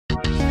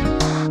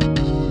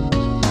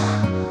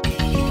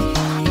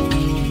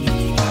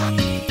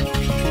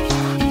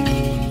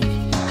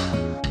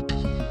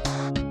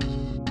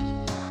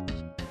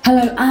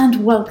Hello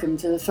and welcome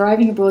to the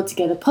Thriving Abroad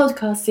Together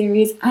podcast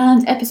series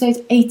and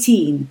episode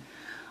 18.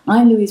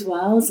 I'm Louise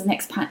Wiles, an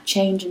expat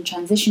change and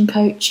transition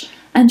coach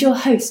and your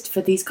host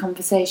for these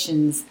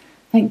conversations.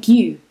 Thank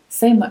you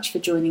so much for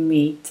joining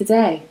me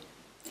today.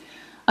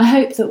 I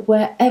hope that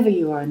wherever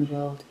you are in the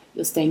world,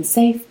 you're staying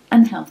safe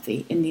and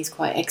healthy in these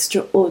quite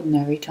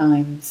extraordinary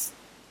times.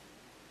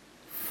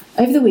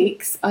 Over the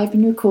weeks, I've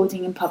been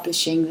recording and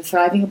publishing the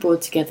Thriving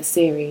Abroad Together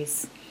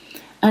series.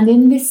 And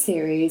in this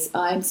series,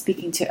 I'm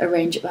speaking to a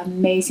range of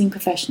amazing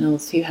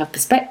professionals who have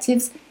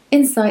perspectives,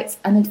 insights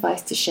and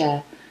advice to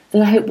share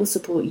that I hope will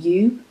support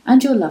you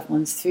and your loved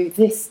ones through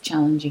this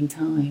challenging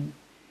time.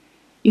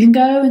 You can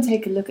go and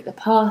take a look at the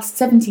past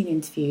 17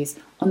 interviews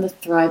on the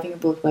Thriving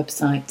Abroad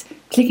website,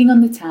 clicking on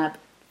the tab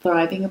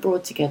Thriving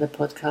Abroad Together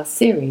podcast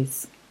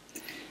series.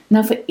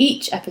 Now for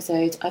each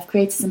episode, I've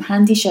created some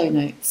handy show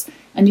notes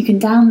and you can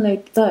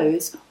download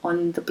those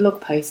on the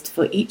blog post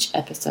for each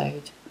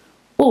episode.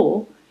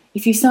 Or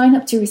if you sign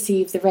up to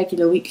receive the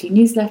regular weekly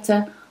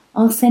newsletter,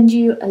 I'll send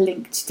you a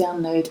link to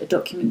download a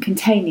document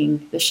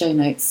containing the show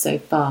notes so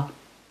far.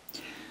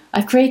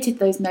 I've created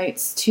those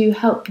notes to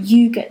help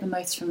you get the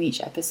most from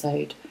each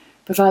episode,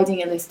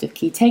 providing a list of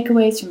key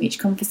takeaways from each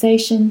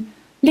conversation,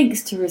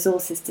 links to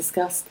resources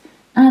discussed,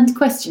 and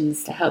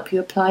questions to help you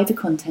apply the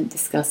content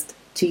discussed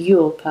to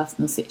your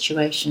personal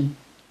situation.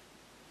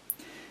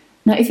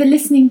 Now, if you're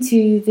listening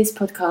to this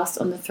podcast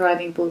on the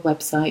Thriving Abroad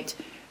website,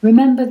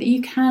 remember that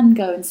you can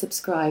go and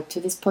subscribe to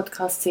this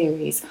podcast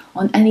series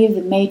on any of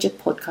the major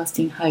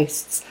podcasting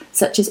hosts,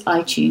 such as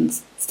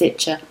iTunes,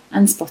 Stitcher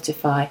and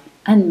Spotify,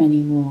 and many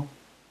more.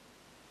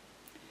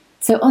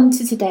 So on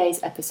to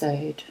today's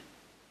episode.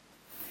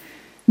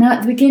 Now,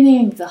 at the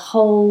beginning of the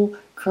whole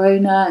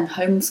Corona and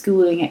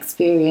homeschooling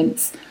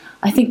experience,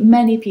 I think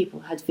many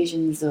people had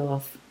visions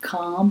of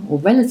calm or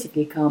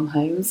relatively calm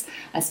homes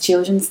as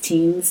children's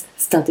teens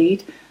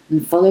studied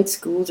and followed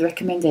school's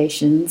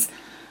recommendations,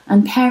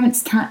 and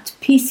parents tapped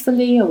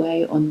peacefully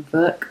away on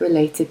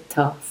work-related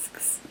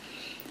tasks.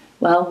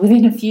 Well,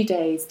 within a few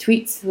days,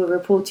 tweets were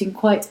reporting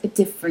quite a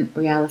different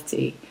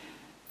reality.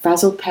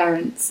 Frazzled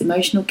parents,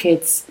 emotional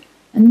kids,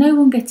 and no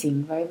one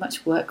getting very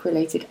much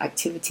work-related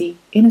activity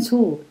in at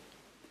all.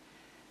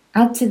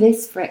 Add to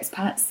this, for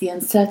expats, the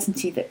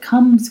uncertainty that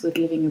comes with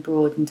living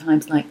abroad in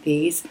times like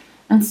these,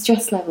 and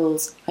stress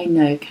levels I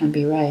know can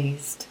be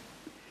raised.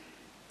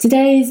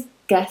 Today's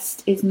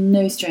guest is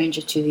no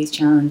stranger to these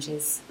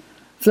challenges.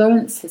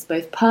 Florence has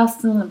both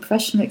personal and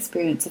professional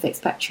experience of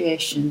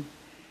expatriation.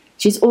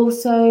 She's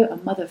also a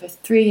mother of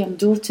 3 young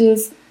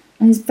daughters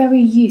and is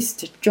very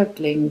used to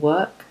juggling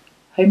work,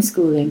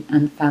 homeschooling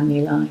and family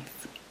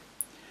life.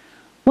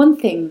 One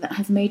thing that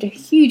has made a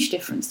huge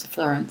difference to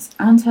Florence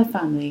and her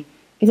family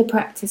is a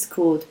practice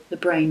called the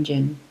brain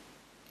gym.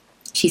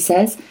 She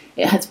says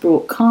it has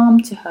brought calm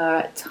to her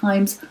at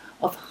times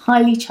of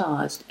highly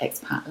charged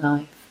expat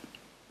life.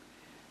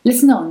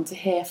 Listen on to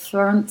hear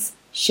Florence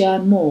share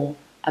more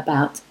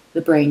about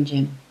the brain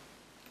gym.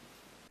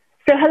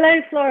 So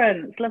hello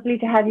Florence, lovely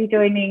to have you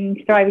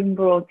joining Thriving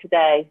Abroad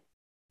today.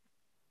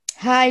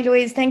 Hi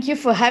Louise, thank you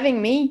for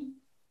having me.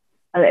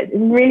 It's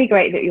really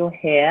great that you're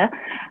here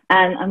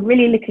and I'm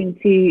really looking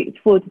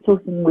forward to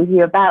talking with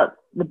you about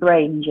the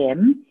brain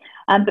gym.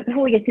 But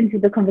before we get into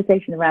the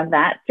conversation around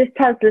that, just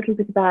tell us a little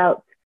bit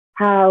about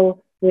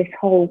how this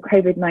whole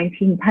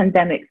COVID-19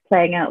 pandemic is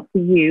playing out for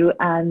you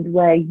and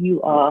where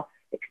you are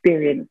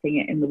experiencing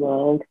it in the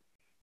world.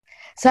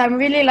 So I'm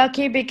really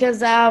lucky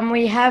because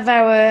we have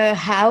our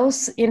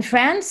house in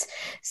France,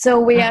 so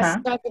we are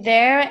stuck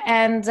there,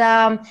 and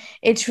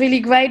it's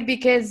really great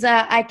because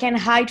I can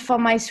hide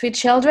from my 3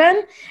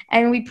 children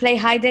and we play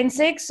hide and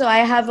seek, so I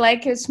have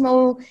like a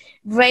small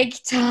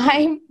break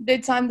time, the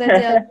time that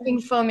they're looking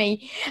for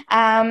me.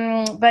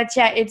 But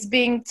yeah, it's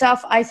being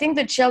tough. I think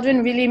the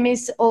children really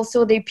miss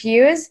also their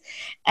peers,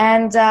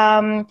 and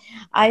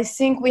I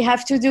think we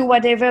have to do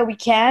whatever we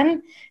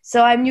can.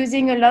 So I'm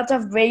using a lot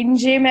of brain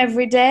gym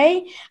every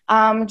day,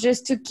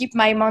 just to keep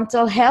my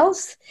mental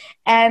health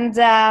and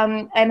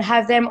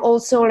have them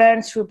also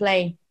learn through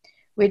play,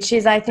 which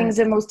is, I think,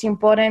 the most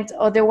important.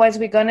 Otherwise,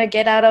 we're going to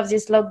get out of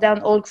this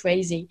lockdown all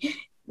crazy.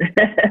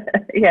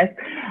 Yes.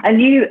 And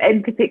you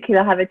in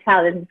particular have a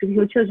challenge because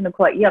your children are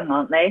quite young,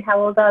 aren't they?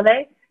 How old are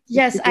they?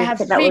 Yes, I have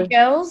 3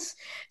 girls.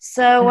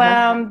 So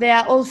they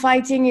are all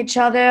fighting each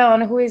other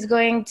on who is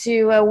going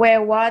to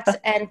wear what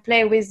and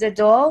play with the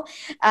doll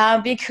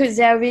because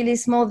they are really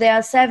small. They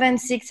are 7,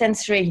 6 and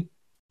 3.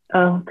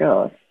 Oh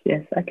gosh,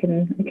 yes, I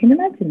can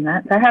imagine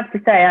that. I have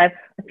to say, I've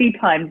a few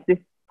times this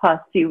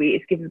past 2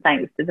 weeks given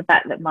thanks to the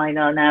fact that mine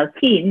are now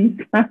teens,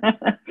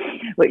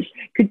 which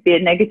could be a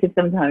negative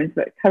sometimes,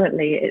 but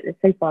currently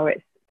so far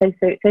it's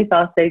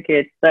so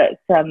good. But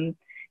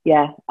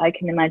yeah, I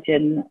can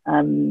imagine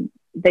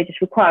they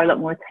just require a lot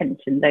more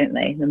attention, don't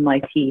they, than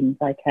my teens?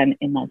 I can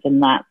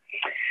imagine that.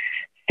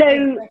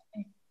 So.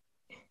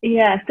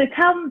 Yeah, so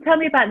tell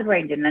me about the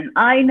brain gym then.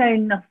 I know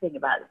nothing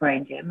about the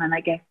brain gym, and I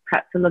guess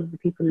perhaps a lot of the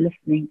people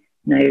listening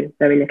know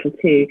very little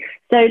too.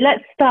 So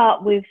let's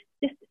start with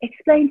just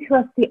explain to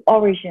us the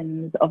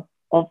origins of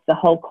of the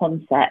whole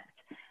concept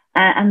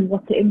and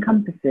what it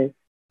encompasses.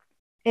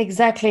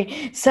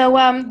 Exactly. So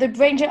the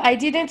brain gym, I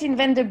didn't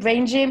invent the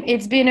brain gym.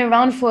 It's been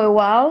around for a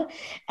while.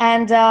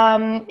 And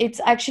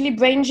it's actually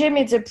brain gym.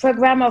 It's a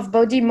program of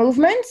body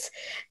movements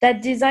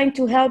that's designed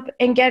to help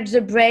engage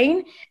the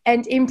brain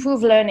and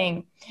improve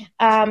learning.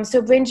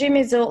 So brain gym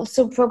is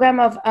also a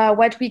program of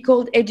what we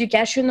call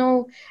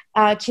educational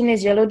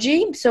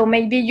kinesiology. So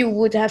maybe you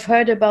would have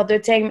heard about the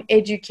term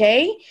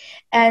educate.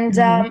 And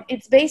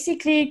it's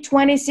basically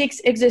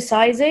 26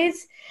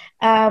 exercises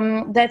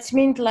that's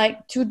meant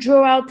like to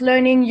draw out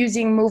learning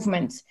using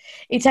movement.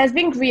 It has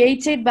been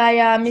created by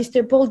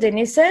Mr. Paul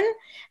Denison.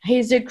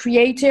 He's the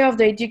creator of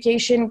the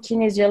education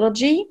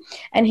kinesiology,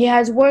 and he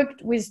has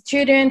worked with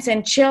students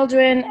and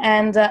children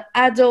and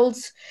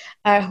adults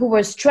who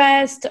were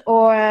stressed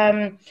or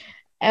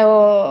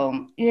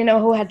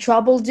who had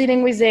trouble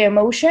dealing with their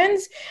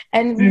emotions,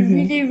 and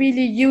we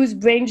really use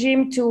brain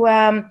gym to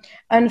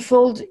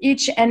unfold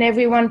each and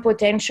every one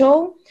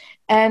potential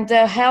and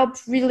help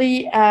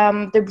really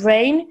the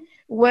brain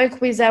work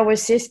with our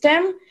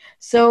system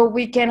so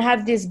we can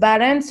have this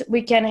balance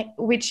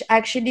which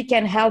actually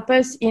can help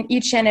us in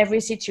each and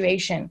every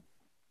situation.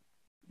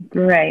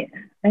 Great.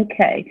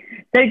 Okay.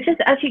 So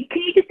just actually,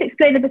 can you just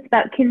explain a bit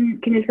about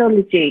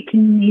kinesiology? I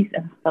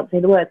can't say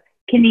the word.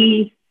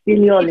 Kinesiology.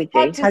 It's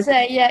hard to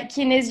say, yeah,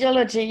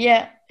 kinesiology,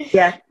 yeah.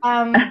 Yeah.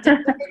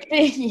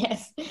 Definitely,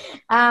 yes.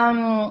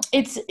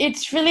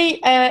 It's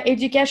really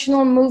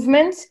educational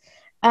movement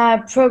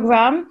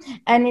program,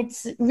 and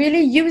it's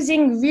really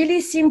using really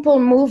simple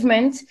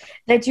movement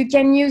that you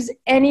can use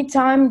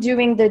anytime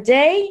during the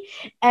day,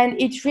 and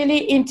it really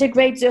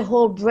integrates the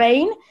whole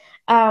brain,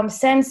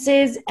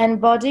 senses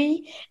and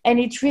body, and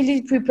it's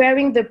really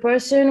preparing the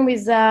person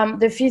with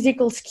the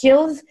physical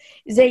skills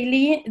they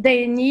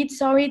need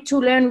to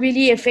learn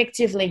really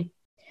effectively.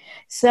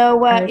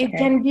 So it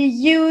can be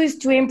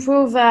used to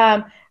improve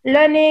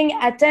learning,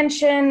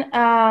 attention,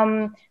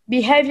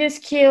 behavior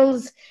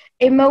skills,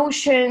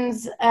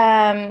 emotions.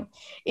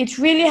 It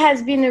really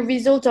has been a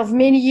result of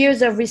many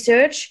years of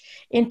research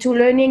into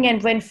learning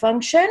and brain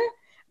function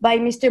by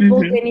Mr.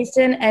 Paul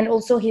Denison and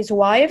also his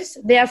wives.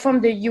 They are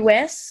from the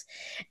US,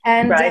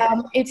 and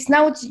it's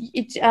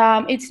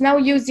now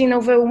used in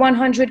over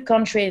 100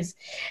 countries.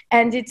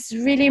 And it's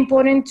really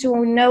important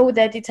to know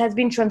that it has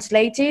been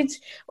translated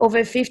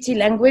over 50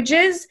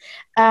 languages.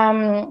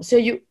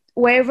 So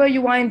wherever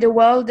you are in the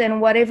world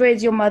and whatever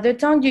is your mother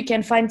tongue, you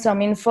can find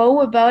some info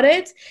about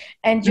it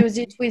and use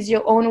it with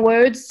your own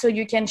words so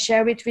you can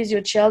share it with your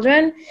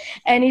children.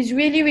 And it's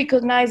really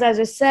recognized as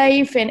a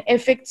safe and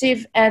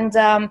effective and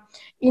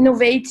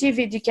innovative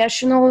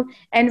educational,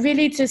 and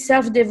really it's a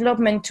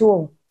self-development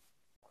tool.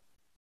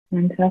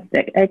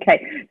 Fantastic.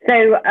 Okay.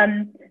 So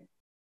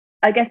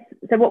I guess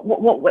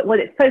what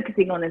it's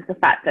focusing on is the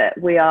fact that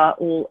we are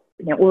all,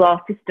 all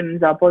our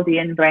systems, our body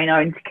and brain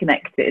are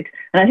interconnected.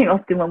 And I think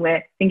often when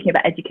we're thinking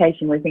about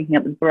education, we're thinking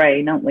of the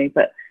brain, aren't we?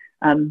 But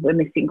we're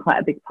missing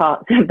quite a big part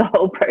of the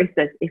whole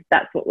process if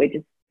that's what we're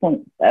just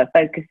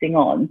focusing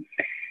on.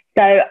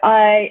 So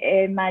I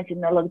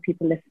imagine a lot of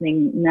people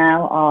listening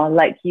now are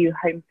like you,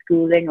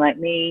 homeschooling, like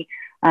me,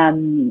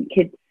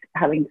 kids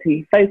having to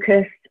be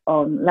focused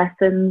on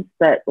lessons,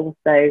 but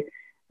also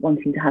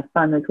wanting to have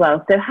fun as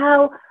well. So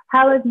how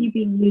have you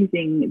been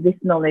using this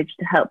knowledge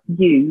to help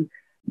you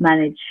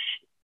manage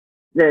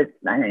the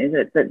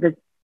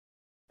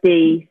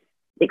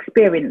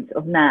experience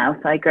of now?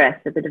 So I guess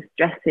a bit of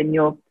stress from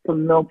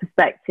your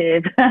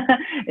perspective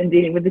in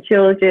dealing with the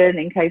children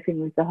and coping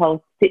with the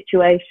whole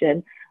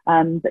situation,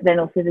 but then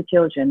also the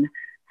children.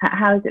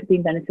 How has it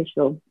been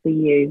beneficial for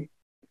you?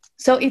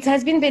 So it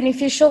has been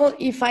beneficial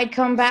if I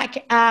come back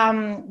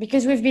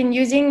because we've been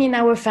using in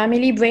our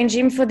family brain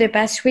gym for the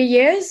past 3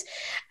 years.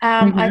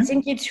 I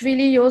think it's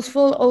really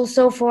useful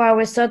also for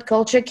our third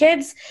culture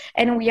kids,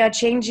 and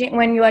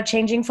when you are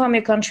changing from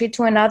a country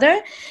to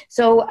another.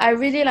 So I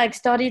really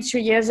started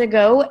 3 years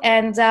ago,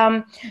 and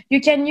you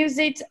can use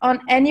it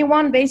on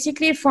anyone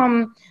basically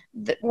from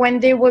when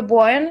they were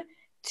born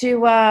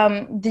to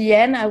the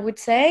end, I would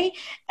say.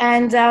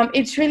 And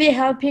it's really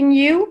helping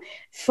you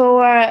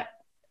for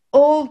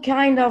all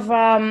kind of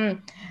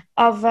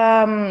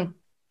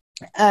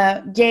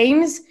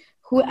games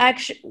who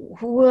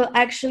will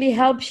actually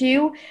help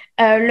you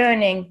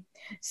learning.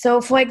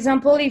 So for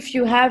example, if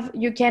you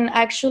can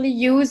actually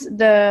use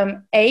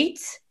the 8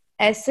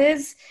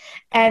 S's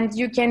and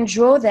you can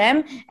draw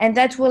them, and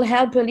that will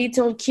help a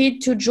little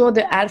kid to draw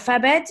the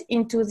alphabet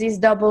into this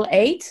double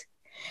 8.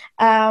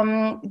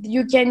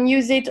 You can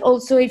use it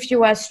also if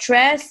you are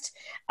stressed,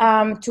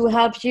 to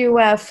help you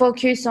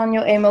focus on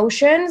your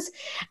emotions.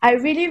 I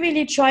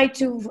really try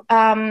to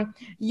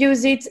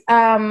use it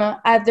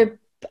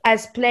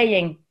as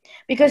playing.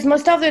 Because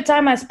most of the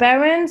time as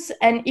parents,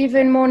 and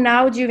even more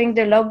now during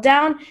the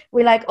lockdown,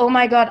 we're like, oh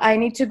my God, I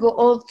need to go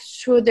all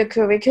through the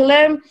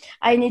curriculum.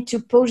 I need to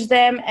push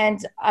them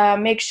and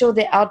make sure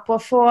they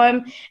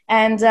outperform.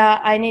 And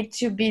I need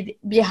to be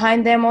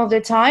behind them all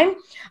the time.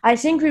 I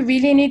think we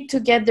really need to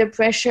get the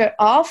pressure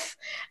off,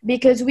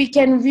 because we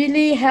can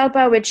really help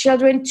our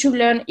children to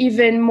learn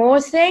even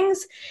more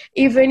things,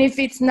 even if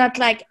it's not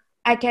like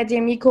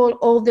academical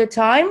all the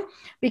time,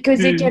 because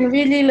they can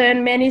really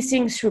learn many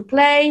things through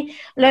play,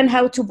 learn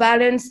how to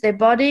balance their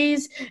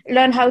bodies,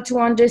 learn how to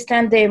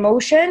understand their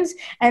emotions.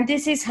 And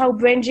this is how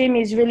Brain Gym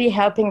is really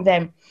helping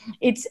them.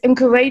 It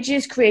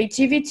encourages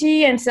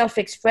creativity and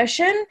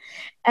self-expression,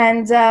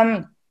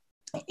 and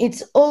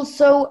it's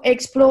also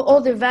explore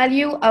all the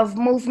value of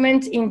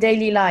movement in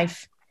daily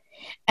life.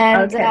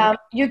 And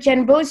you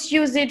can both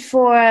use it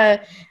for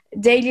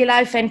daily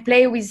life and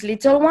play with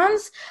little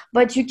ones,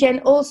 but you can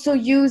also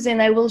use,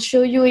 and I will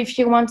show you if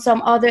you want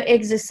some other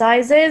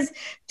exercises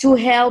to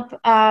help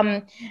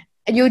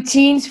your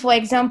teens, for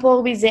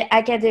example, with their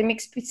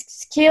academic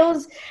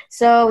skills.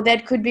 So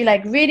that could be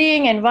like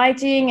reading and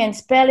writing and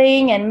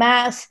spelling and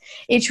math.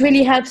 It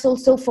really helps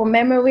also for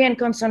memory and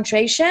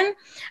concentration.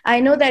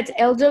 I know that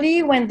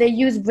elderly, when they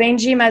use Brain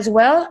Gym as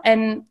well,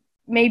 and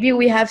maybe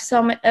we have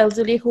some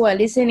elderly who are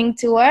listening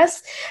to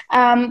us,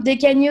 they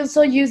can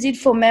also use it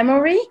for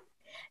memory.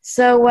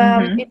 So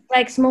it's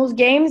like small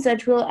games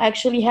that will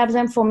actually help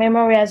them for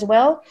memory as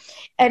well.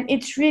 And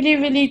it's really,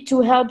 really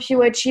to help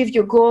you achieve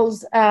your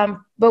goals,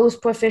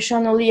 both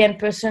professionally and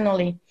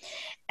personally,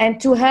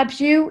 and to help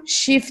you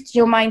shift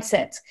your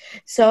mindset.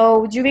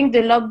 So during the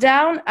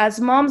lockdown, as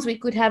moms, we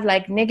could have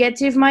like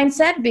negative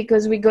mindset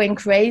because we're going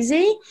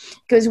crazy,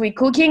 because we're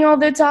cooking all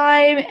the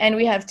time and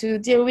we have to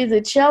deal with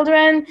the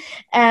children.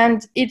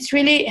 And it's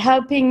really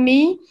helping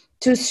me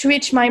to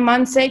switch my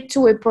mindset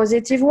to a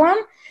positive one.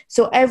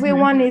 So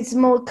everyone is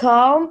more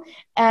calm,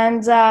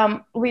 and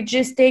we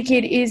just take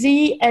it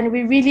easy, and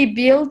we really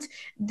build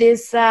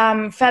this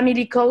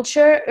family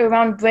culture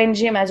around Brain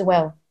Gym as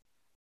well.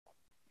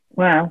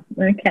 Wow.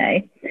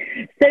 Okay.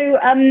 So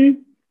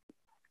I'm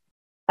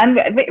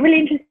really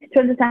interested to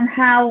understand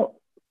how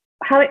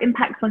it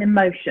impacts on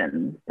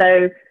emotions.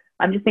 So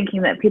I'm just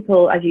thinking that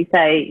people, as you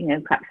say,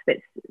 perhaps a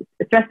bit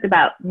stressed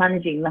about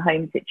managing the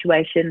home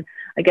situation.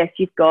 I guess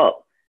you've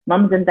got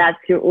mums and dads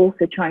who are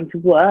also trying to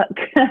work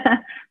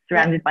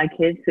surrounded by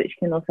kids, which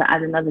can also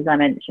add another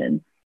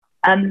dimension.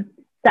 So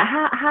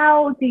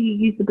how do you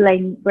use the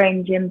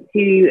Brain Gym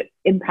to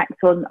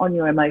impact on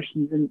your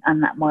emotions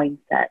and that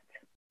mindset?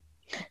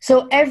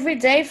 So every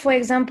day, for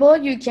example,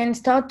 you can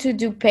start to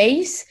do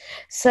pace.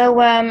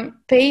 So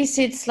pace,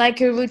 it's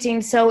like a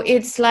routine. So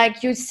it's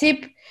like you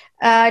sip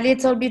a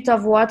little bit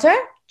of water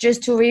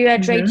just to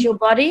rehydrate your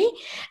body.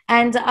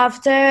 And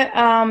after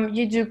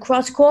you do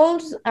cross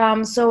crawls,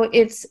 so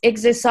it's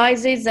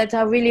exercises that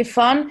are really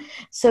fun.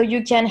 So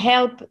you can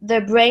help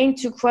the brain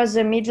to cross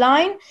the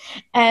midline.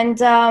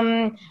 And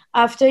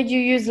after you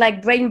use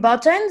like brain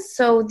buttons,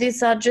 so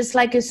these are just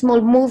like a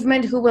small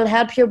movement who will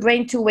help your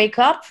brain to wake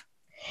up.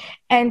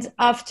 And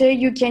after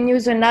you can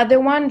use another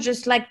one,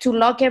 just like to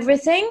lock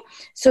everything.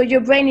 So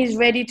your brain is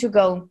ready to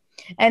go.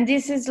 And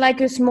this is like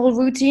a small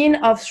routine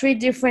of 3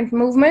 different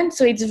movements.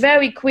 So it's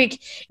very quick.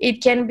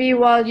 It can be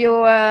while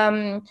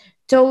your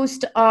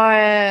toast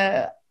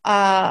are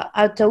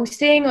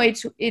toasting, or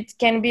it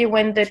can be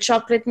when the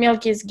chocolate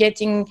milk is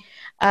getting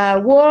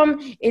warm.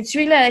 It's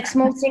really like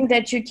small thing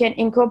that you can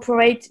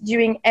incorporate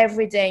during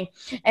every day.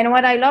 And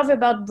what I love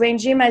about Brain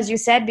Gym, as you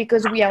said,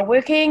 because we are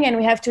working and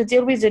we have to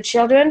deal with the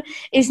children,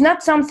 is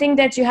not something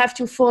that you have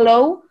to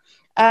follow.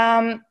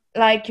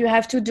 Like you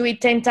have to do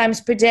it 10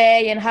 times per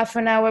day and half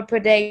an hour per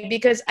day,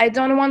 because I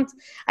didn't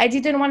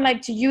want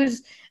like to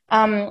use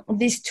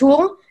this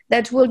tool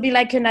that will be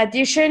like an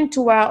addition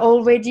to our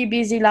already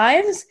busy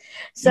lives.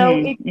 So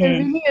it's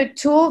really a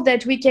tool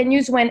that we can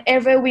use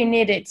whenever we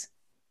need it.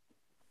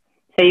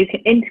 So you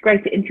can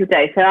integrate it into your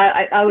day. So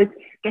I was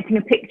getting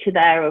a picture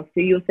there of,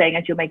 so you're saying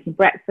as you're making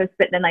breakfast,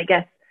 but then I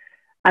guess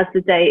as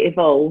the day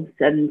evolves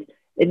and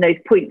in those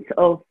points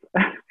of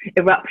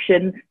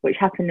eruption, which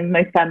happen in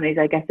most families,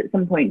 I guess, at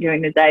some point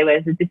during the day where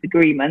there's a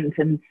disagreement,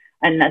 and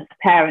as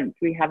parents,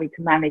 we're having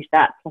to manage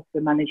that, plus we're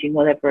managing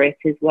whatever it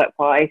is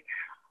work-wise.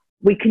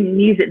 We can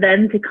use it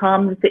then to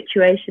calm the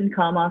situation,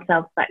 calm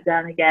ourselves back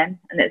down again.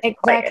 And it's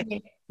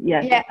exactly.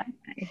 Yeah.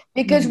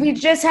 Because we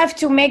just have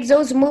to make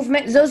those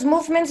movements. Those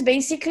movements,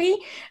 basically,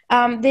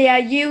 they are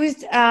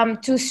used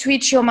to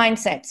switch your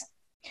mindset.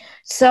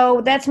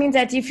 So that means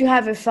that if you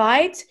have a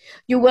fight,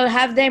 you will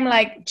have them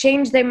like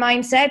change their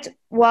mindset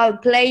while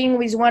playing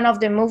with one of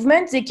the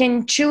movements. They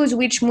can choose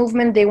which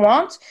movement they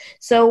want.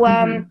 So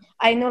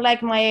I know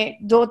like my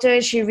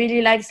daughter, she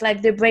really likes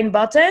like the brain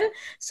button.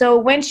 So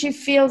when she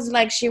feels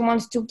like she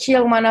wants to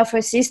kill one of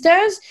her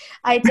sisters,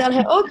 I tell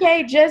her,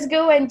 okay, just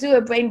go and do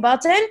a brain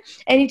button,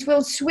 and it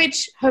will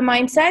switch her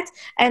mindset.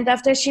 And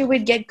after she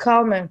will get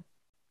calmer.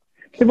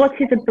 So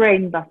what is a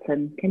brain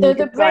button? Can you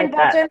the brain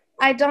that? button?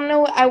 I don't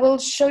know. I will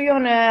show you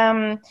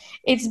on.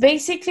 It's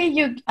basically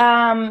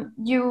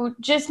you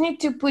just need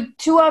to put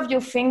two of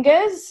your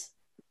fingers.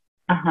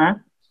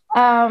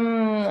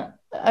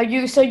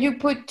 You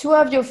put two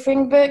of your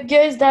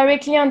fingers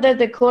directly under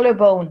the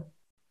collarbone.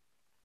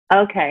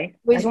 Okay.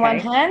 With one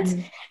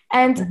hand,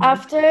 and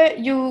after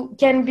you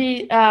can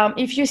be.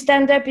 If you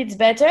stand up, it's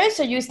better.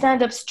 So you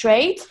stand up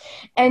straight,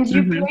 and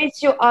you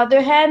place your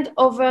other hand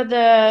over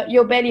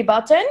your belly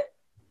button.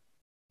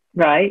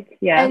 Right.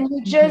 Yeah. And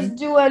you just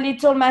do a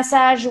little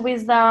massage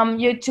with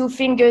your two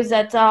fingers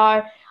that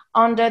are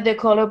under the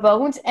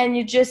collarbones, and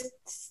you just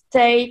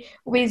stay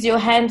with your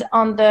hand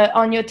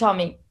on your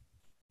tummy.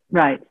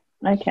 Right.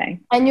 Okay.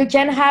 And you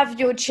can have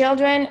your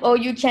children, or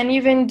you can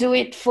even do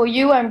it for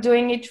you. I'm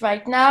doing it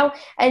right now,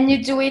 and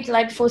you do it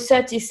like for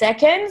 30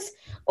 seconds,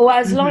 or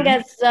as long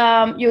as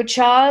your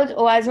child,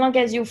 or as long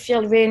as you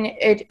feel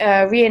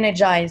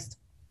re-energized.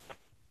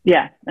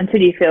 Yeah,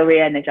 until you feel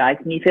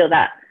re-energized and you feel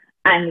that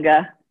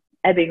anger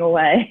ebbing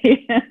away.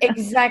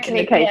 Exactly.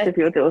 In the case of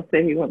your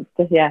daughter who wants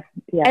to, yeah.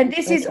 And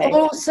this is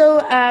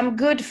also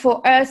good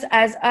for us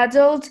as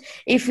adults.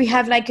 If we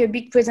have like a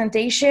big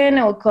presentation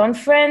or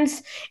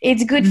conference,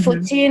 it's good for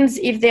teens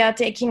if they are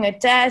taking a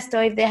test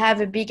or if they have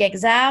a big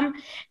exam.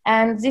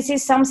 And this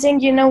is something,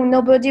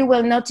 nobody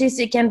will notice.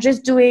 They can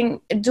just do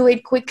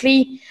it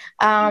quickly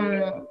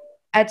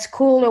at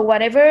school or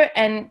whatever,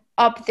 and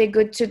up they're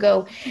good to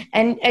go.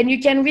 And you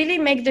can really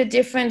make the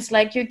difference.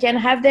 Like you can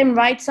have them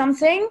write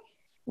something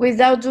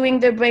without doing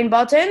the brain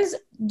buttons,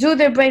 do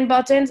the brain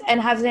buttons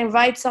and have them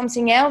write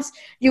something else.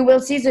 You will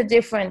see the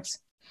difference.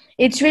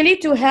 It's really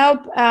to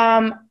help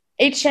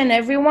each and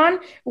everyone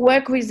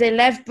work with their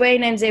left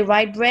brain and their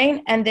right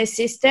brain and their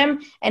system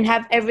and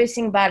have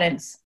everything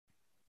balanced.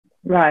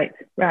 Right.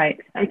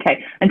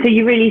 Okay. And so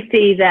you really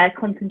see their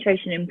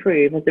concentration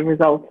improve as a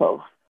result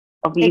of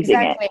using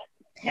it.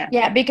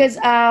 Yeah, because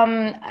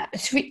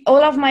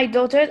all of my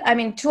daughters,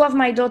 two of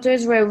my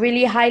daughters were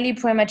really highly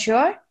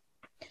premature.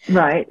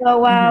 Right.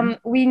 So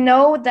we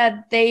know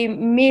that they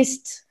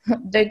missed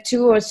the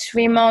 2 or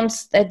 3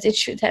 months that they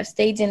should have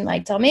stayed in my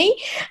tummy.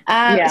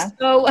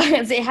 So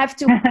they have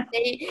to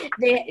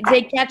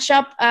they catch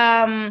up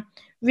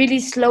really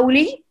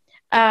slowly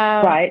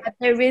at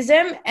their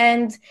rhythm.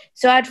 And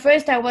so at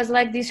first I was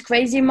like this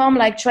crazy mom,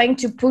 like trying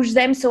to push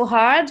them so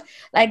hard.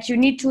 Like you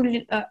need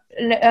to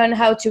learn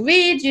how to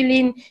read.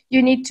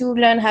 You need to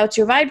learn how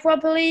to write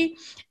properly.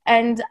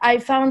 And I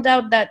found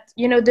out that,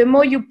 the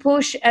more you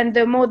push and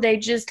the more they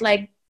just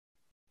like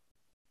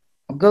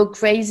go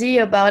crazy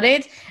about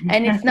it,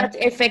 and it's not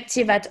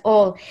effective at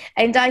all.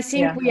 And I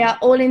think we are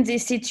all in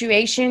this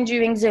situation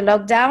during the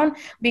lockdown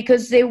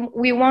because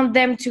we want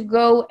them to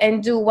go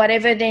and do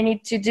whatever they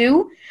need to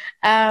do.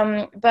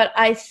 But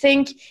I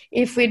think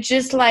if we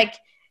just like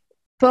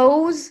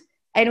pause,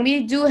 and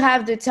we do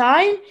have the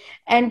time,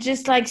 and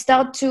just like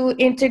start to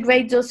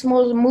integrate those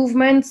small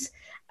movements,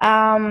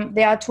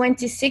 there are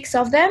 26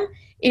 of them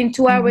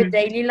into our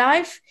daily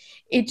life,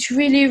 it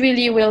really,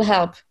 really will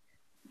help.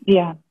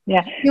 Yeah.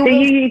 You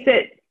use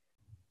it.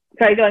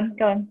 Sorry, go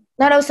on.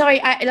 No,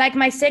 sorry. I like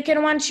my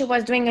second one, she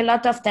was doing a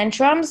lot of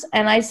tantrums,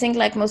 and I think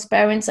like most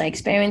parents are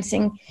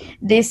experiencing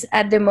this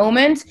at the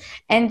moment.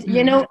 And,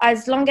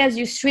 as long as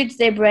you switch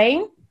their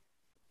brain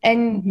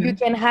and you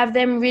can have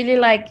them really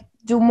like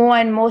do more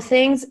and more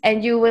things,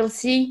 and you will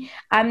see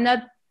I'm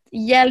not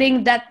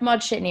yelling that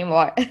much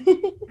anymore.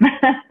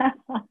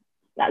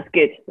 That's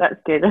good.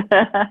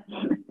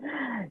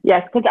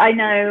 Yes, because I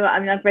know,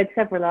 I've read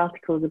several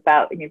articles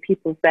about,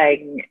 people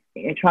saying,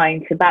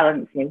 trying to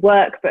balance,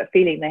 work, but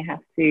feeling they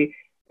have to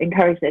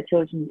encourage their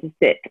children to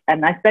sit.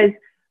 And I suppose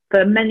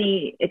for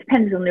many, it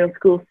depends on your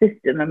school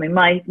system.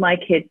 My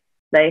kids,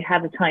 they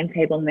have a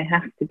timetable and they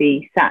have to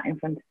be sat in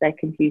front of their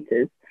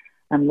computers.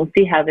 And we'll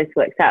see how this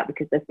works out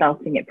because they're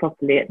starting it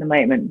properly at the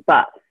moment.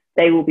 But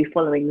they will be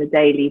following the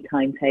daily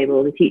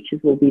timetable. The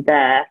teachers will be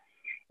there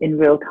in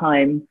real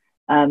time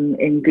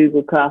in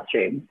Google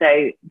Classroom.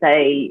 So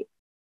they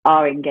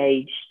are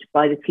engaged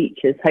by the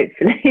teachers,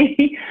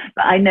 hopefully.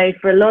 But I know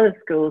for a lot of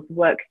schools,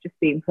 work's just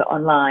being put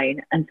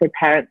online. And so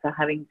parents are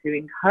having to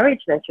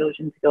encourage their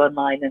children to go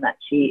online and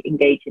actually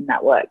engage in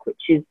that work,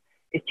 which is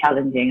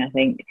challenging, I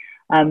think.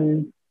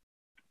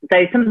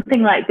 So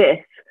something like this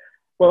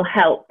will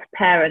help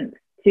parents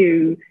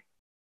to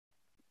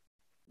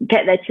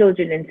get their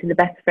children into the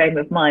best frame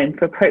of mind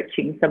for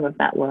approaching some of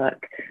that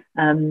work,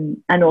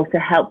 and also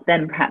help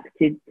them perhaps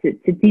to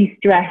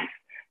de-stress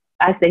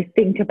as they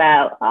think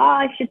about,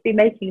 I should be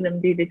making them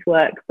do this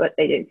work, but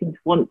they don't seem to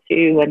want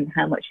to, and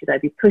how much should I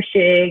be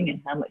pushing,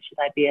 and how much should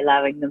I be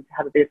allowing them to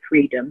have a bit of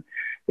freedom,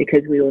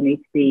 because we all need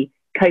to be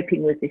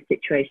coping with this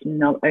situation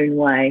in our own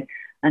way.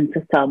 And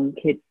for some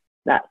kids,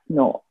 that's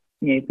not,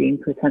 being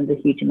put under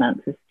huge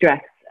amounts of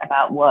stress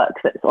about work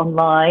that's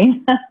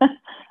online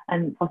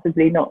and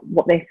possibly not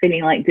what they're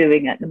feeling like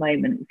doing at the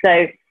moment.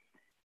 So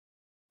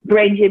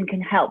Brain Gym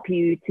can help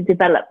you to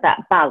develop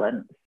that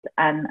balance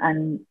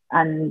and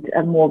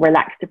a more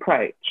relaxed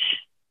approach.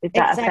 Is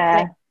that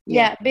exactly.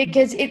 Yeah,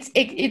 because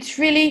it's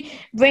really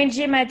brain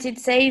gym, as it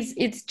says,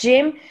 it's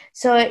gym.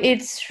 So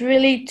it's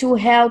really to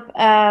help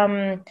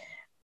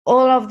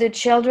all of the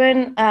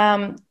children,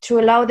 to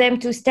allow them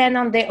to stand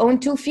on their own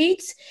 2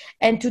 feet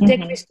and to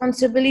take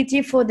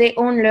responsibility for their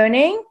own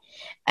learning.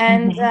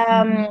 And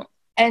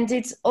and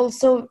it's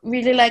also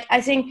really like,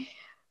 I think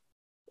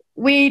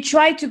we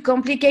try to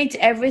complicate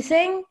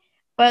everything,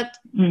 but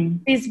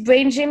this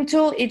brain gym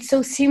tool, it's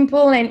so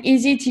simple and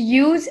easy to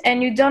use,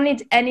 and you don't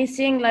need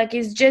anything. Like,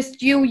 it's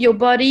just you, your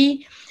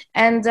body,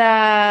 and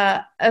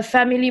a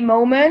family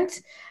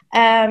moment,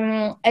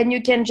 and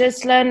you can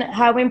just learn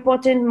how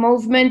important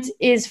movement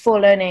is for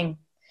learning.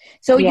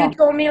 So you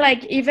told me,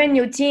 like, even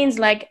your teens,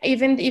 like,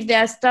 even if they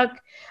are stuck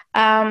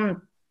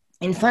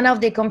in front of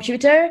the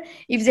computer,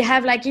 if they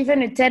have like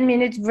even a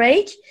 10-minute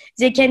break,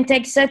 they can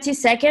take 30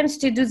 seconds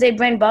to do their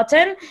brain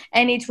button,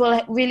 and it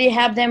will really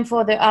help them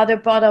for the other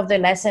part of the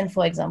lesson,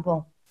 for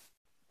example.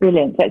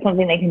 Brilliant. So it's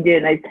something they can do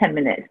in those 10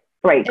 minutes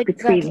break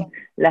between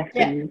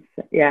lessons,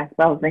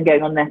 rather than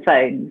going on their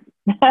phones.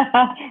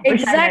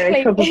 Which I know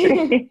is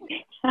probably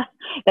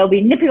they'll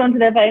be nipping onto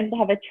their phones to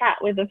have a chat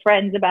with a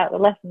friend about the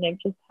lesson they've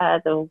just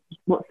had or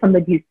what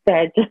somebody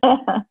said.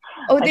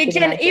 Or they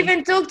can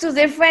even talk to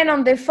their friend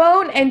on the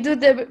phone and do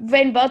the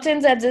brain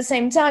buttons at the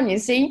same time, you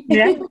see?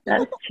 Yeah,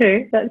 that's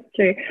true. That's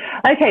true.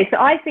 Okay, so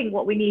I think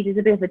what we need is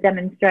a bit of a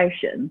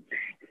demonstration.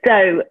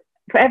 So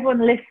for everyone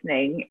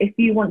listening, if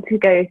you want to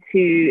go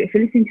to, if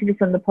you're listening to this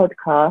on the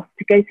podcast,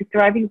 to go to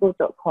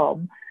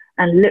thrivingabroad.com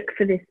and look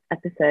for this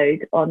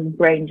episode on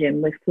Brain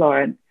Gym with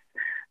Florence.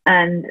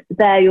 And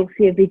there you'll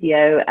see a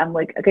video, and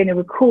we're going to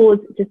record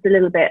just a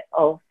little bit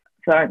of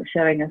Florence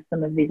showing us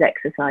some of these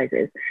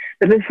exercises.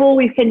 But before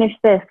we finish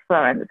this,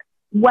 Florence,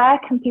 where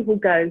can people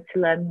go to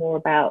learn more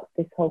about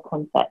this whole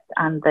concept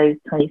and those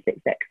 26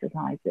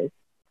 exercises?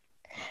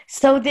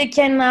 So they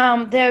can,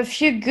 there are a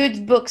few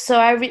good books. So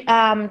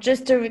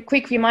just a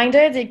quick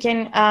reminder, they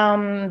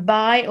can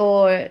buy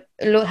or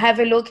have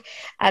a look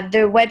at the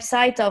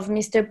website of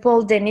Mr.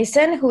 Paul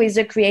Dennison, who is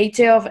the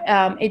creator of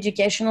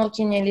educational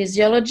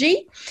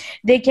kinesiology.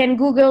 They can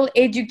Google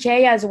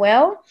Educate as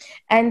well.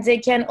 And they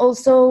can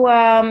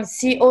also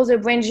see all the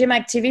brain gym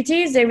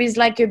activities. There is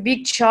like a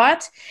big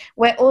chart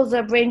where all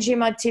the brain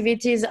gym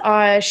activities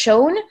are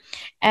shown.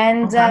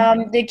 And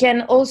they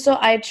can also,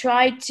 I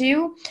try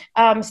to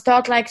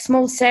start like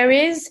small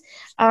series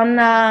on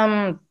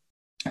my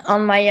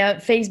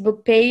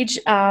Facebook page,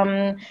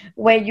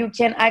 where you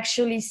can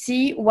actually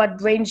see what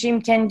brain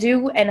gym can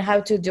do and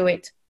how to do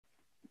it.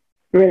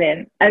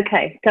 Brilliant.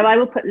 Okay, so I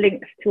will put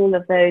links to all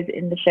of those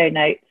in the show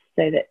notes,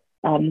 so that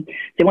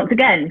so once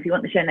again, if you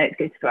want the show notes,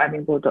 go to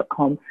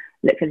thrivingabroad.com,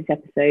 look for this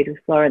episode with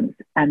Florence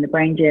and the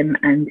Brain Gym,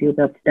 and you'll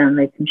be able to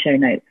download some show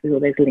notes with all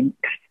those links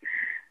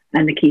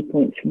and the key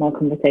points from our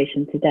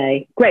conversation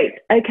today. Great.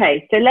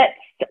 Okay, so let's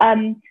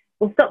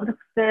we'll stop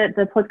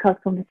the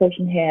podcast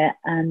conversation here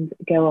and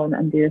go on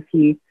and do a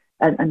few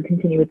and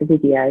continue with the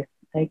video.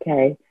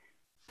 Okay.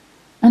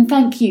 And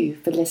thank you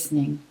for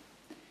listening.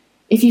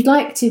 If you'd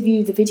like to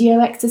view the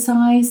video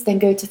exercise, then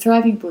go to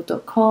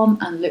thrivingabroad.com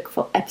and look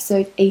for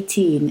episode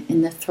 18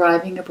 in the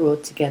Thriving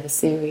Abroad Together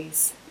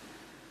series.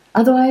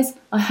 Otherwise,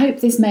 I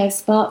hope this may have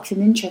sparked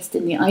an interest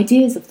in the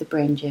ideas of the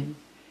Brain Gym.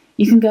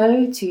 You can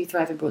go to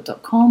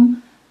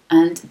thrivingabroad.com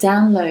and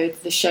download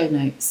the show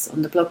notes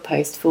on the blog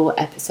post for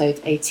episode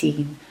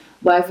 18,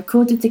 where I've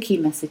recorded the key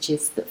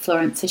messages that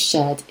Florence has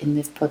shared in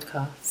this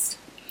podcast.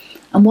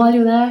 And while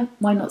you're there,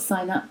 why not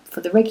sign up for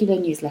the regular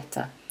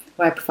newsletter,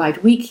 where I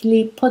provide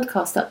weekly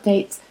podcast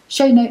updates,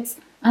 show notes,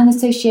 and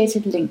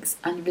associated links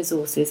and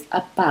resources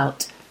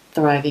about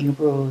thriving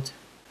abroad.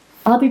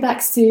 I'll be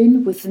back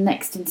soon with the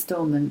next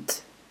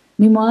instalment.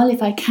 Meanwhile,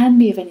 if I can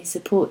be of any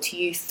support to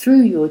you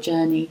through your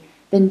journey,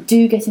 then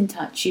do get in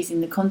touch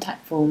using the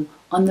contact form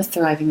on the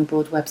Thriving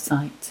Abroad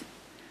website.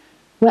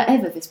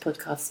 Wherever this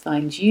podcast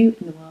finds you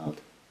in the world,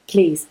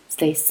 please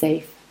stay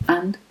safe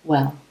and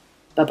well.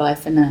 Bye-bye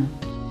for now.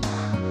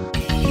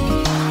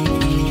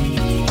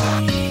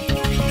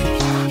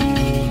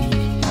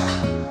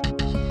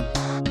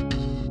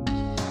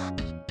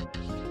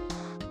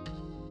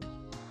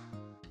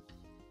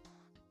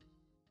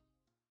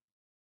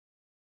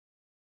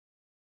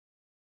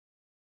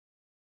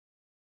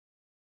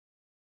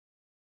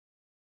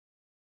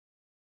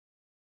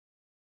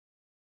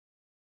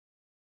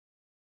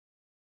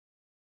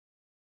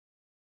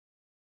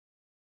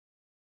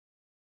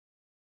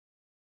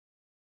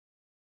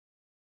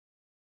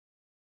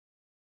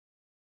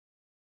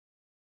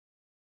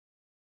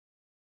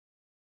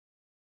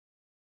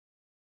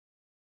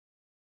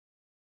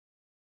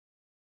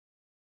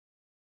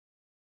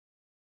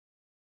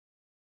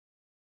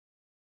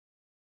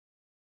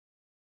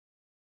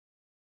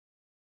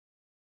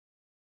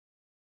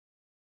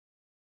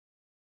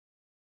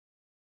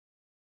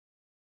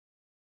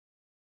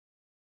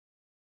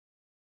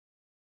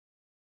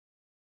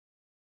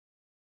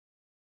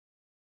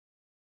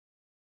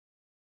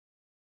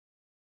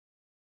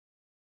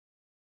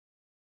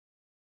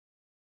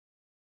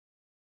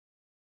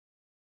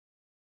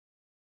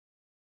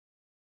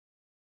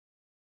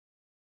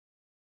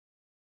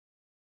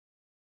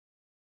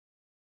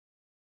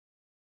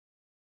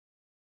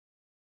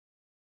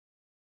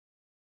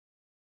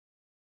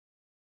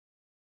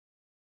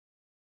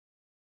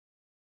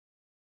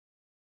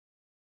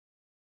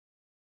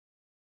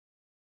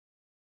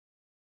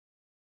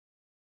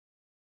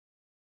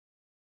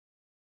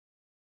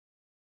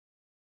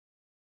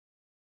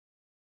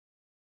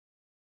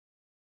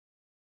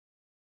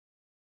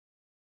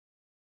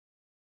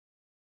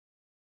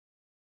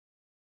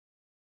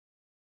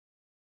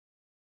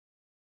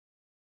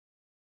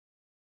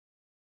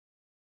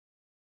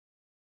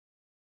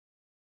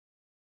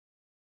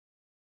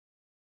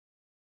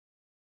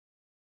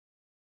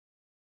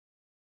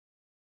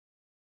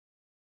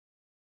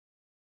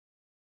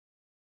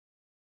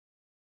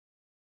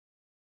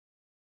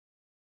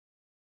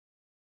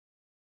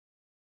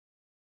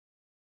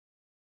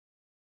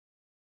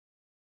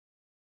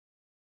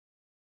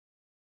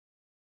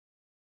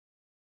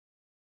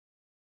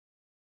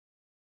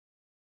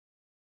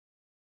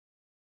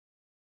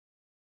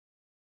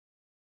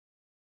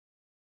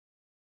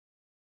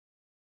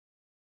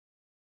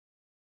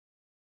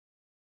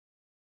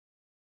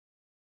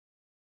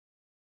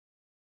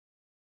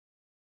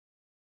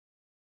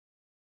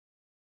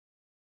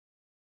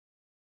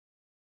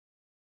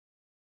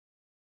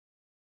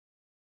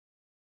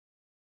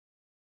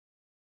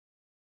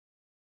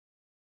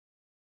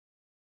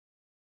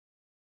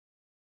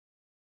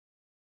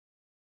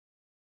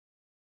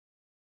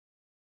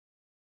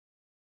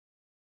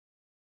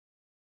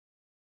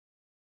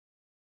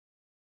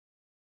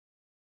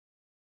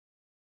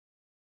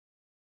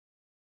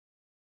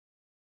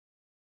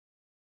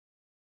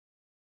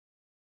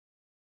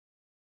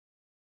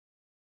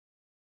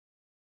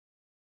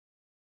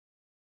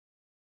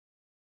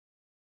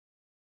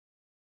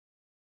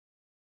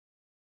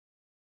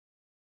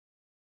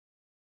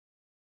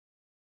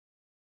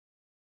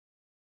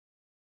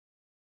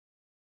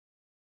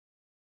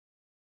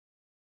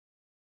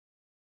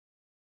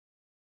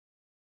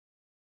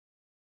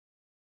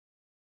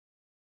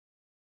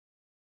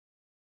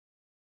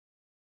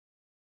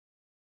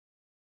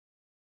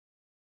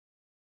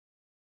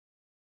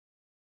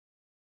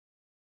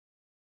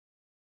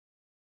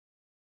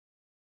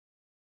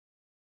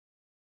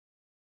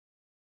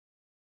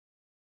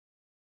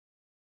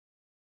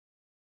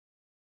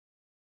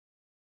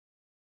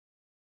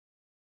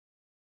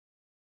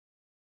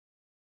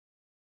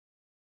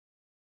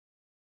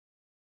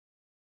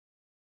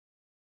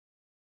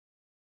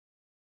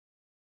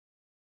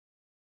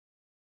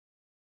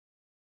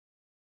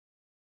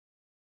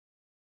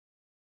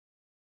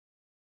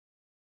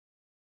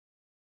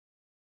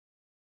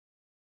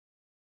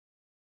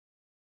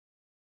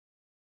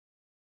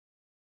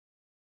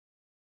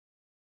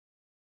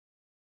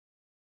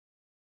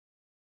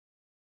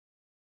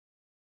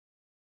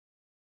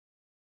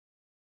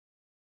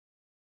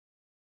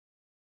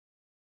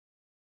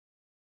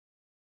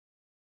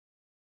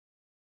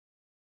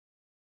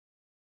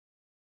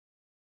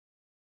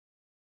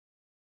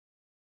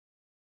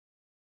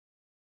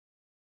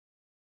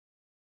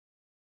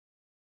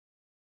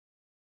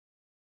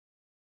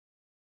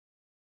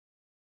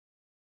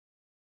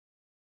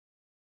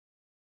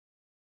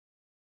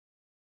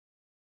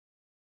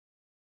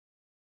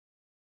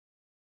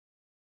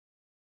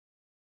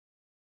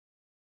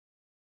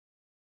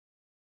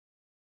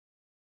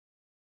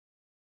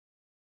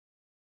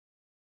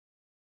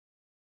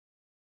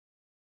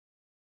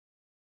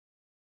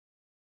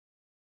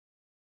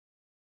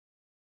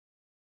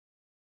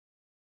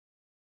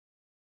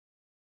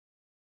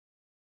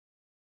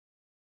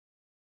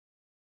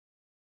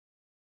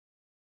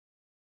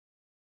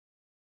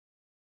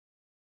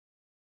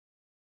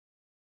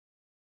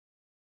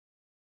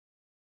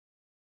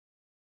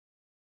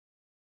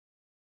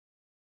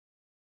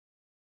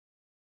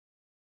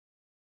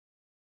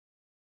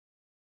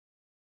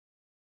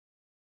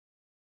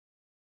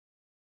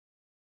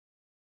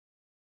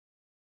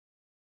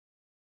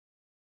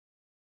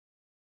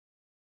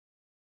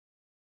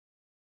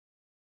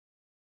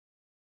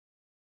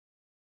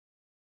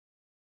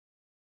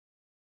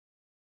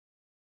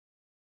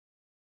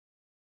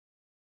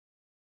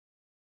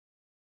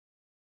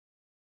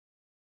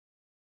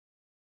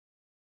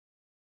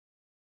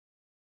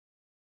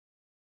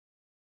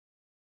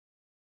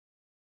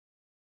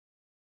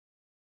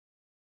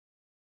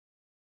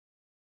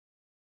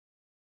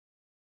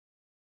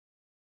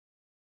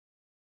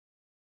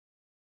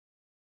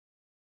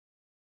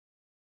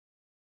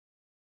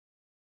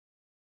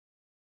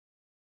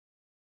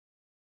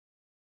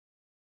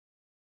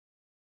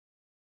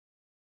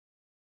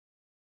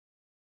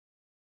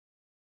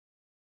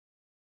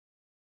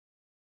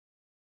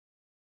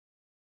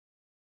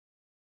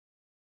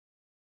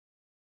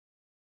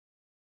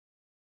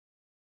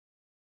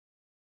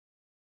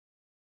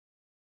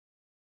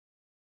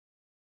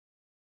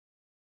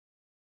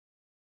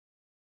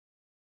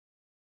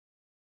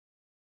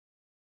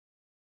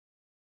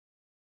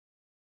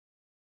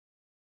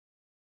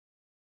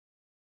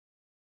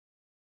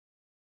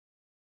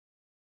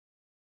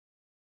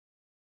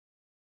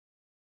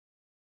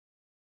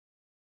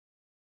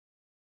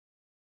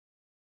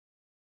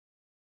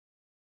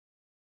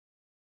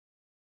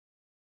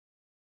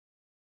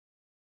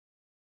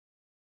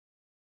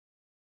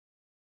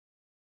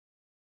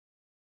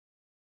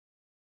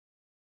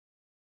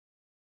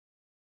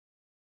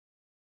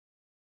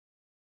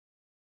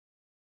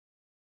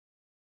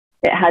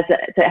 it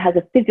has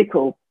a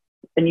physical,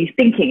 and you're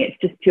thinking it's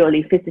just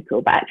purely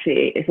physical, but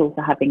actually it's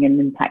also having an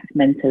impact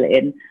mentally.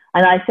 And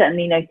I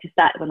certainly notice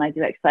that when I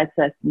do exercise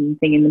first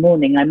thing in the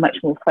morning, I'm much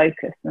more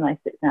focused when I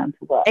sit down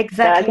to work.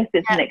 Exactly. So I guess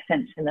it's an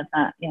extension of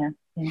that. Yeah.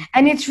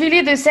 And it's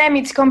really the same.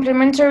 It's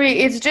complementary.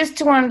 It's just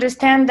to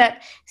understand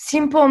that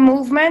simple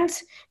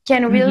movement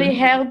can really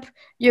help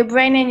your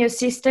brain and your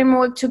system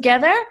work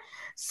together.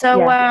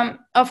 So,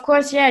 of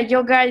course,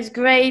 yoga is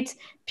great.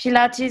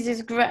 Pilates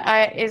is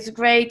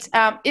great.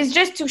 It's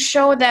just to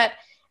show that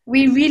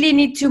we really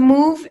need to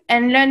move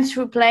and learn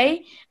through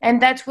play,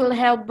 and that will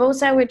help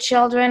both our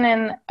children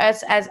and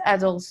us as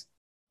adults.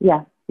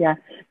 Yeah.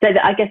 So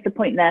I guess the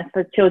point there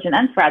for children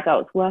and for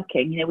adults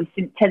working, we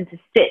tend to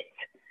sit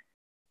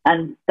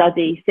and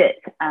study,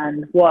 sit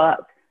and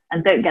work,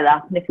 and don't get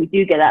up. And if we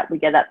do get up, we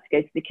get up to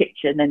go to the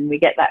kitchen, and we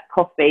get that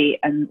coffee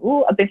and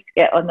a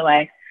biscuit on the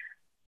way.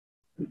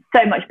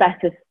 So much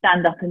better to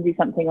stand up and do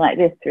something like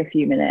this for a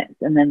few minutes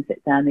and then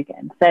sit down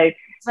again. So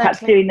perhaps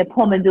doing the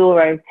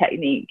Pomodoro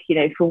technique,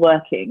 for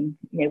working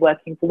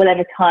for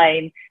whatever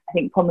time. I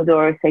think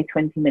Pomodoro, say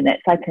 20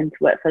 minutes. I tend to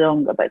work for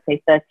longer, but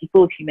say 30,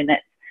 40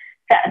 minutes.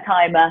 Set a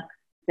timer.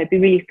 So be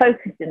really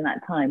focused in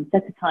that time.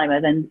 Set a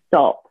timer, then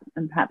stop,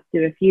 and perhaps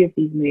do a few of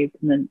these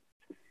movements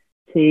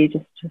to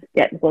just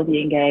get the body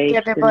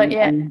engaged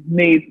and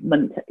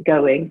movement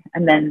going,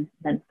 and then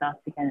start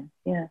again.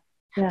 Yeah.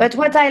 But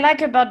what I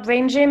like about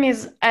Brain Gym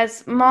is,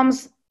 as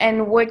moms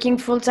and working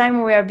full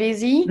time, we are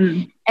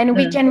busy, and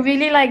we can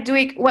really do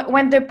it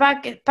when the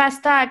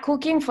pasta are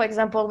cooking, for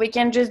example. We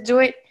can just do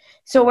it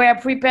so we are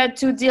prepared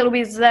to deal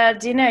with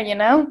dinner.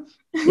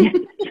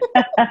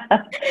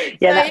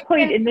 That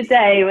point in the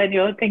day when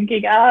you're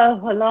thinking,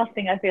 the last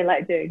thing I feel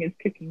like doing is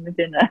cooking the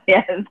dinner.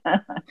 Yes.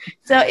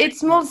 So it's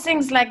small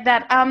things like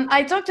that.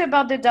 I talked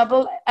about the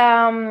double,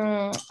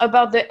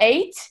 about the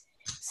 8.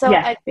 So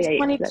I just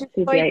wanted to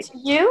show it to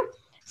you.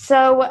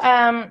 So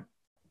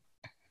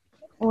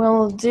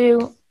we'll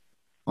do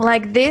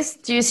like this.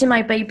 Do you see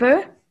my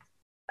paper?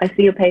 I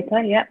see your paper,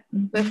 yeah.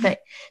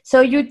 Perfect.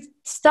 So you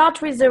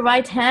start with the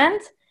right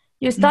hand.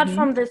 You start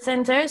from the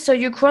center. So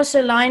you cross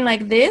a line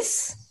like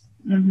this.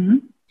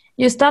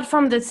 You start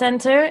from the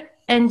center,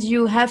 and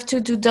you have to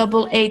do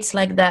double 8s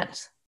like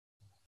that.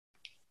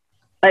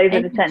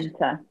 Over the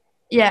center?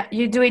 Yeah,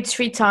 you do it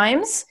 3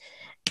 times.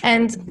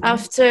 And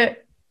after,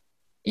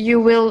 you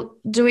will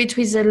do it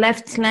with the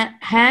left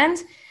hand.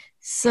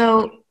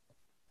 So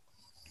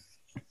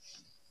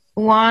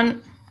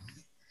 1,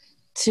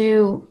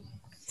 2,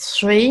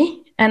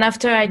 3. And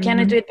after, I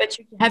cannot do it, but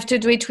you have to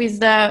do it with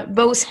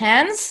both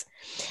hands.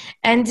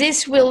 And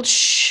this will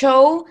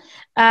show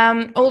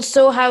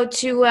also how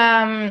to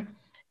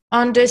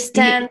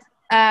understand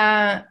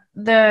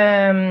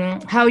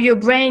how your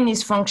brain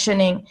is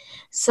functioning.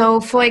 So,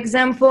 for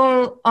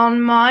example,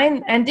 on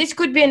mine, and this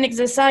could be an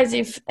exercise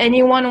if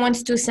anyone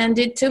wants to send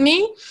it to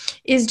me,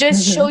 is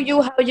just show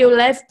you how your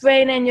left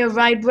brain and your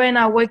right brain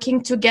are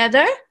working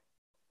together.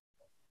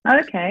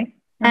 Okay.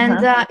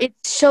 And it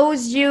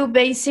shows you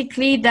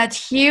basically that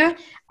here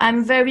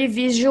I'm very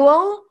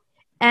visual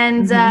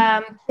and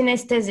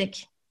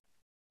kinesthetic.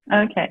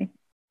 Okay.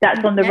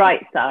 That's on the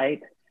right side?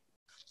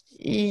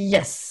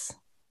 Yes.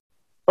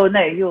 Oh,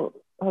 no,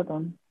 hold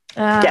on.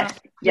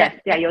 Yes,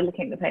 you're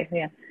looking at the paper,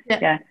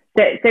 yeah.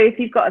 So if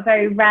you've got a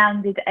very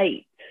rounded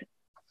 8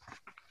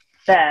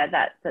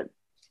 there,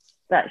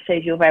 that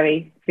shows you're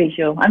very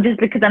visual.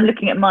 Because I'm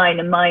looking at mine,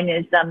 and mine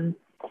is, I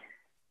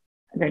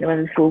don't know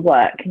whether this will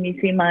work. Can you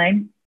see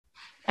mine?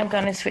 I'm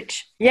going to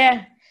switch.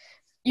 Yeah.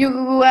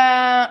 You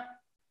are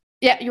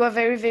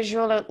very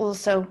visual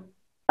also.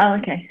 Oh,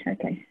 okay.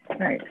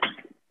 Right.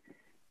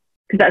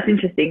 Because that's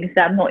interesting, because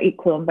I'm not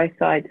equal on both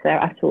sides there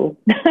at all.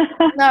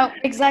 No,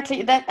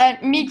 exactly.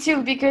 That me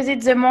too, because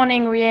it's the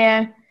morning.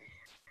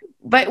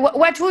 But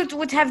what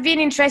would have been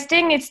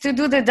interesting is to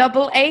do the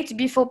double 8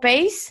 before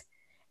pace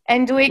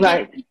and do it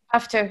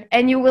after,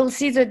 and you will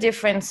see the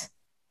difference.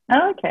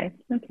 Oh, okay.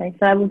 So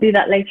I will do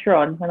that later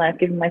on when I've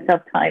given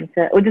myself time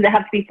to, or does it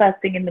have to be first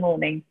thing in the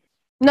morning?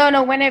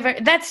 No, whenever.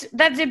 That's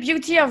the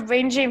beauty of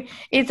Brain Gym,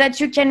 is that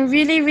you can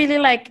really, really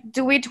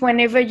do it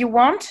whenever you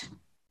want.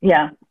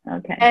 Yeah.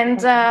 Okay.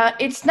 And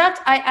it's not,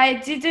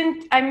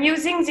 I'm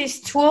using this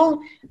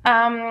tool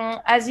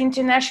as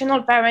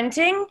international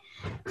parenting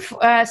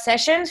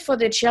sessions for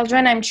the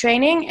children I'm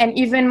training, and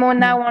even more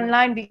now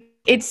online.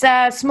 It's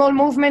a small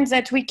movement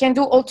that we can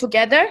do all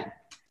together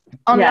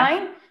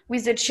online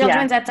with the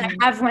children that I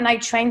have when I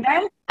train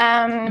them.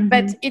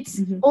 But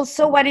it's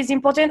also what is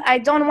important. I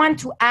don't want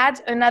to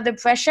add another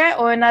pressure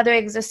or another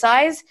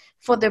exercise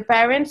for the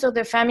parents or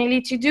the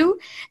family to do.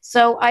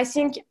 So I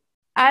think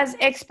as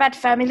expat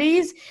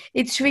families,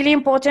 it's really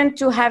important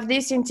to have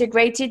this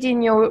integrated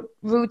in your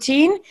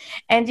routine.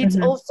 And it's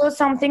also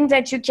something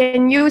that you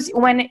can use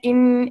when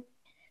in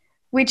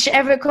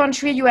whichever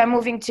country you are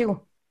moving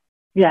to.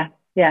 Yeah.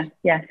 So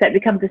it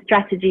becomes a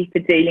strategy for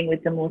dealing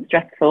with the more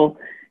stressful,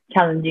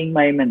 challenging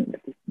moments.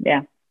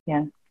 Yeah.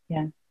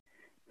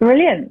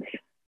 Brilliant.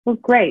 Well,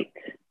 great.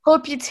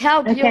 Hope it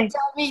helped. Okay. You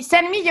tell me,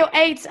 send me your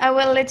 8s. I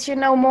will let you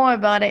know more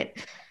about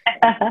it.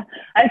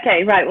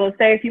 Okay, right. Well,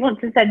 so if you want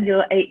to send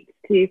your 8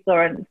 to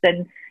Florence,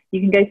 then you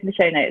can go to the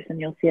show notes and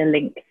you'll see a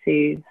link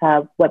to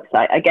her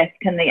website. I guess,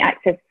 can they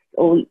access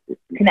or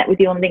connect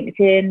with you on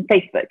LinkedIn,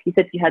 Facebook? You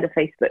said you had a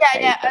Facebook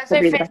page. Yeah. So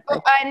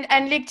Facebook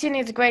and LinkedIn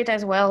is great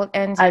as well.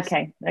 And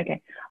okay.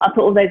 I'll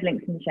put all those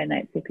links in the show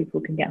notes so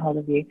people can get hold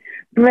of you.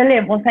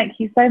 Brilliant. Well, thank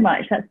you so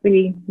much. That's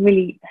really,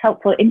 really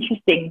helpful,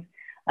 interesting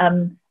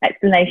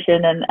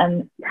explanation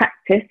and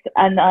practice.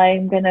 And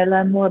I'm going to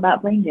learn more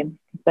about brain gym.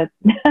 But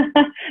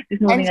this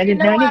morning I didn't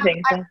know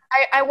anything. So.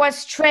 I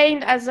was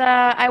trained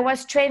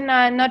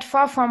not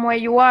far from where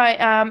you are,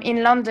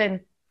 in London.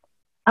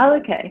 Oh,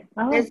 okay.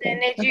 There's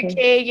an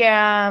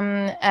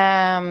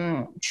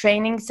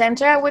training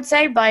center, I would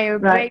say, by a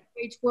great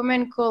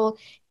woman called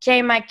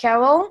Kay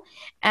McCarroll,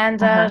 and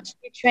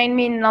she trained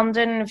me in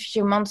London a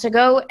few months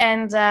ago,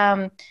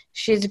 and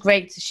she's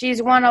great.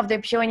 She's one of the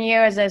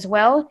pioneers as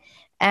well,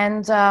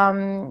 and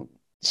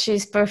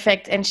she's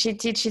perfect, and she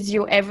teaches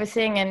you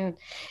everything, and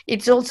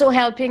it's also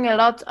helping a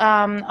lot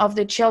of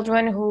the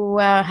children who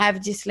have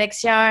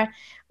dyslexia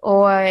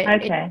or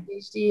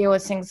ADHD or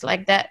things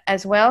like that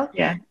as well.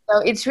 Yeah. So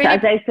it's really, so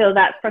as they feel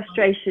that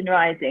frustration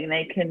rising,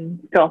 they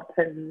can stop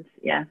and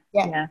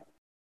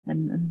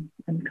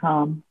and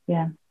calm.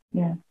 Yeah.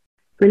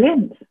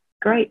 Brilliant.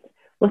 Great.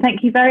 Well,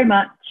 thank you very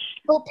much.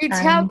 Hope it's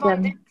helped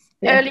on this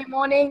early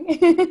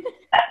morning.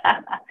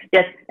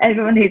 Yes,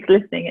 everyone who's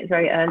listening, it's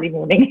very early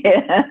morning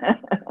here.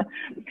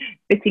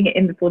 Fitting it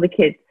in before the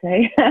kids,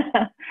 and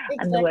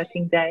the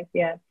working day.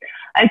 Yeah.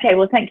 Okay.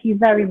 Well, thank you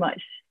very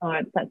much,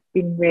 Florence. That's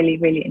been really,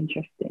 really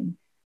interesting.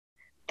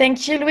 Thank you, Louise.